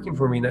people working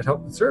for me that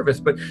help with service,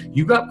 but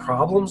you got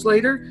problems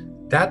later?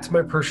 That's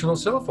my personal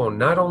cell phone.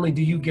 Not only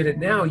do you get it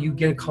now, you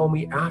get to call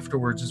me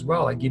afterwards as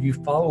well. I give you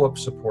follow-up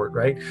support,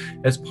 right?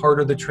 As part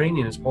of the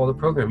training, as part of the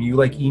program.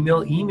 You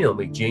email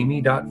me,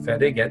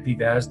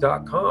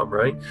 jamie.fettig@vivaz.com,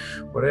 right?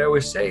 What I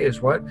always say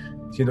is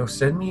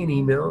send me an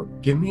email,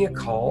 give me a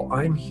call.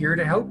 I'm here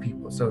to help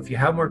people. So if you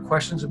have more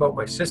questions about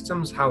my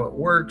systems, how it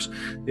works,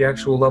 the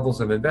actual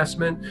levels of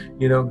investment,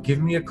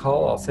 give me a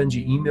call. I'll send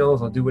you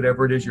emails. I'll do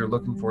whatever it is you're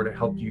looking for to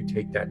help you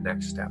take that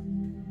next step.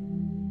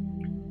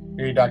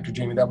 Hey, Dr.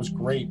 Jamie, that was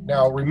great.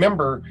 Now,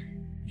 remember,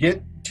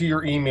 get to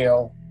your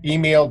email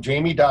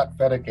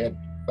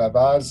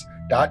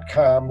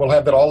jamie.fettig@vivaz.com. We'll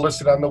have that all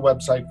listed on the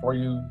website for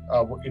you.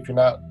 If you're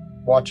not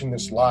watching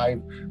this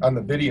live on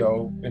the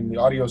video in the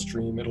audio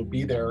stream, it'll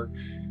be there.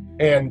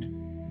 And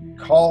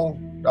call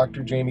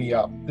Dr. Jamie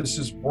up. This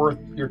is worth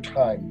your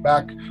time.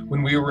 Back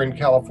when we were in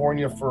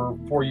California for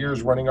 4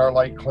 years running our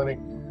light clinic,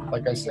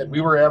 like I said,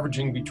 we were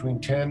averaging between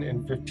 10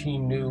 and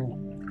 15 new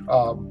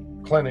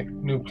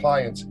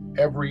clients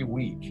every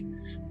week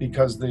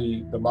because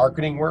the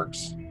marketing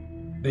works,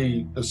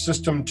 the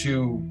system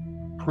to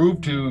prove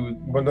to,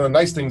 one of the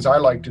nice things I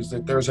liked is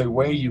that there's a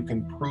way you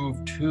can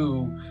prove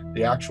to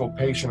the actual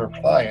patient or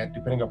client,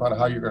 depending upon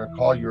how you're going to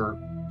call your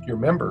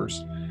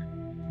members,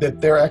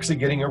 that they're actually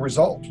getting a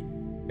result.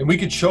 And we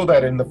could show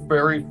that in the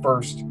very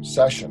first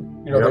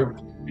session. They were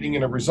getting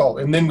in a result.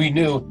 And then we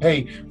knew,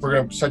 hey, we're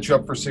going to set you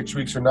up for 6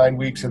 weeks or 9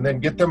 weeks and then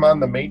get them on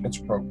the maintenance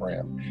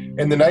program.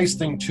 And the nice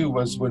thing too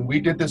was when we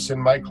did this in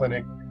my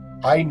clinic,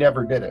 I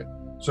never did it.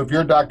 So if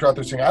you're a doctor out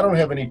there saying, I don't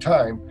have any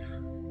time,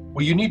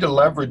 well, you need to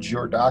leverage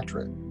your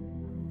doctorate.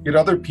 Get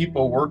other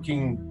people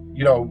working,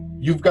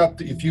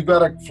 if you've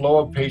got a flow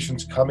of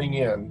patients coming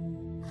in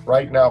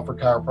right now for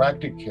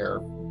chiropractic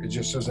care,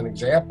 just as an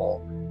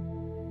example,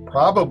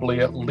 probably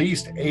at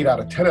least 8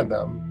 out of 10 of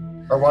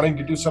them are wanting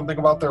to do something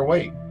about their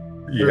weight.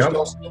 There's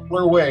no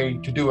simpler way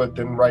to do it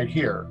than right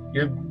here.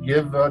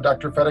 Give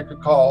Dr. Fettig a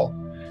call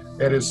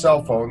at his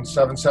cell phone,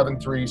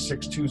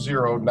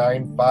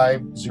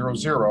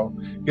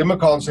 773-620-9500. Give him a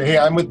call and say, hey,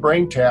 I'm with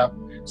BrainTap.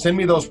 Send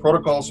me those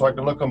protocols so I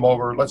can look them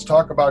over. Let's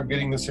talk about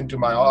getting this into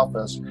my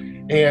office.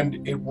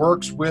 And it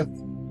works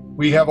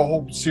we have a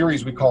whole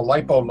series we call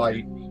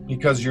LipoLite,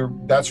 because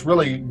that's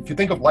really, if you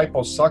think of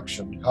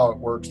liposuction, how it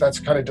works, that's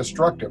kind of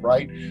destructive,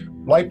 right?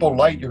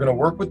 LipoLite, you're going to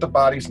work with the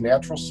body's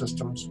natural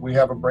systems. We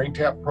have a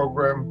BrainTap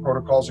program,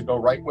 protocols that go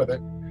right with it.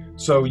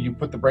 So you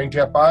put the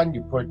BrainTap on,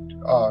 you put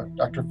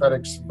Dr.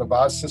 Fettig's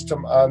Vivaz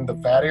system on the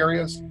fat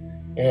areas,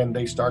 and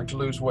they start to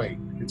lose weight.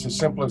 It's as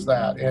simple as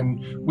that.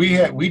 And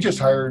we just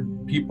hired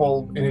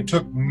people, and it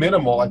took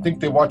minimal. I think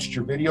they watched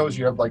your videos.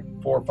 You have like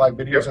 4 or 5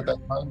 videos at that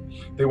time.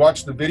 They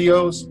watched the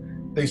videos.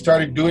 They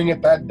started doing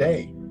it that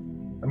day.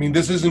 I mean,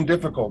 this isn't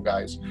difficult,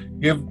 guys.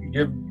 Give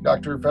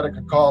Dr. Fettig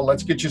a call.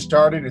 Let's get you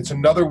started. It's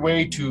another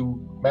way to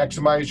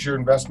maximize your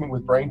investment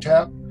with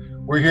BrainTap.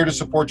 We're here to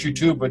support you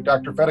too, but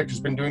Dr. Fettig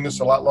has been doing this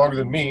a lot longer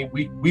than me.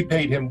 We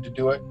paid him to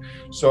do it.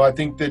 So I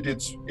think that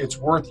it's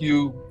worth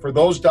you, for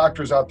those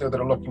doctors out there that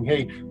are looking,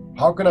 hey,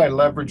 how can I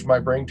leverage my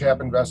BrainTap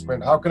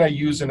investment? How can I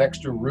use an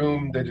extra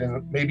room that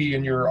maybe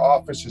in your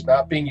office is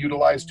not being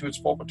utilized to its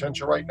full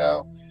potential right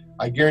now?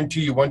 I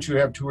guarantee you, once you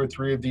have 2 or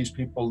 3 of these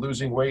people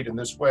losing weight in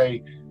this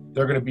way,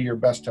 they're going to be your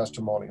best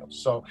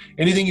testimonials. So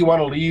anything you want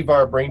to leave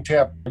our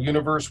BrainTap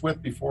universe with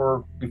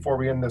before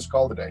we end this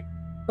call today?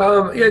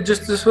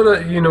 Just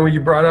what you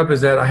brought up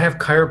is that I have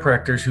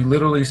chiropractors who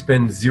literally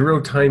spend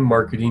 0 time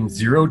marketing,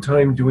 0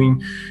 time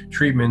doing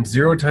treatment,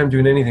 0 time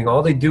doing anything.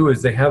 All they do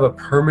is they have a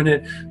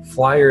permanent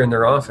flyer in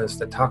their office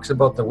that talks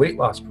about the weight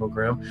loss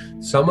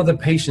program. Some of the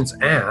patients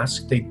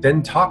ask, they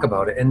then talk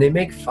about it, and they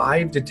make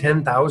 $5,000 to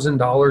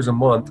 $10,000 a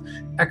month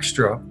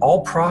extra,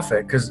 all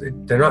profit, because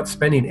they're not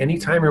spending any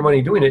time or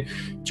money doing it,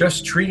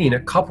 just treating a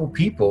couple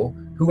people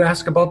who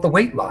ask about the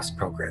weight loss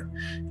program.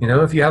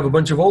 If you have a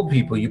bunch of old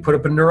people, you put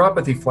up a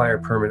neuropathy flyer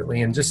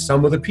permanently, and just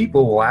some of the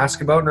people will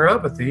ask about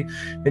neuropathy,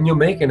 and you'll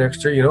make an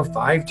extra,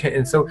 5, 10.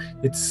 And so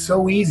it's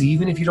so easy,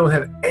 even if you don't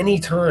have any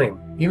time,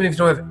 even if you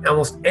don't have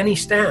almost any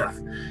staff,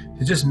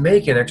 to just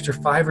make an extra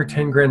 5 or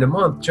 10 grand a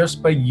month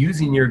just by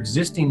using your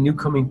existing new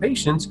coming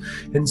patients.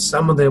 And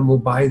some of them will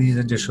buy these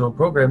additional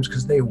programs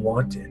because they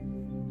want it.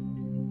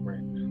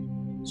 Right.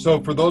 So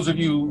for those of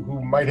you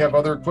who might have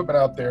other equipment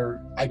out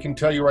there, I can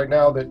tell you right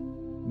now that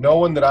no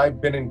one that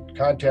I've been in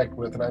contact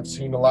with, and I've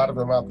seen a lot of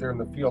them out there in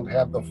the field,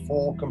 have the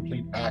full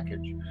complete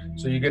package.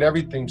 So you get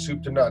everything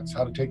soup to nuts,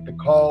 how to take the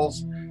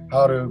calls,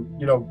 how to,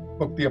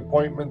 book the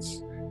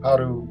appointments, how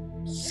to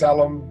sell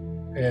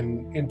them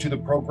and into the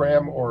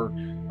program, or,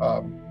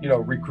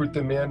 recruit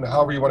them in,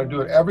 however you want to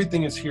do it.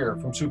 Everything is here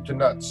from soup to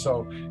nuts.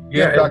 So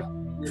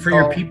for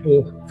your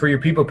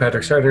people,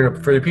 Patrick, sorry to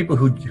interrupt, for the people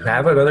who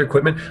have other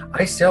equipment,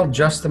 I sell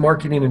just the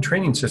marketing and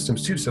training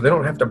systems too. So they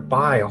don't have to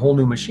buy a whole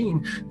new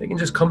machine. They can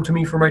just come to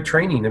me for my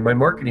training and my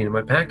marketing and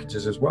my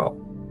packages as well.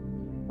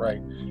 Right.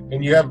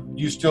 And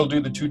you still do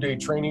the 2-day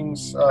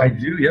trainings? I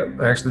do.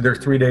 Yep. Actually, they're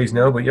 3 days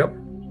now, but yep.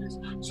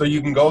 So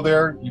you can go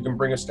there, you can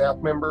bring a staff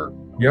member.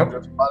 Yep.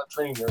 There's a lot of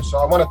training there. So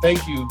I want to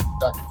thank you,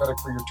 Dr. Fedyk,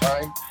 for your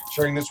time,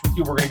 sharing this with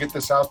you. We're going to get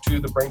this out to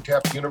the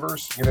BrainTap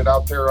universe, get it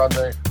out there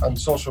on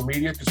social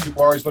media, because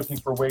people are always looking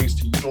for ways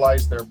to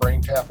utilize their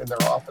BrainTap in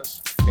their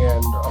office.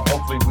 And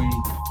hopefully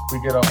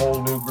we get a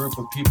whole new group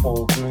of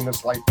people doing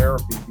this light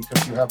therapy,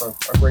 because you have a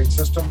great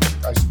system.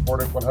 I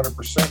support it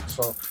 100%.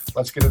 So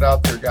let's get it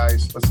out there,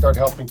 guys. Let's start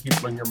helping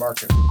people in your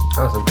market.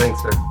 Awesome.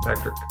 Thanks,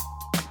 Patrick.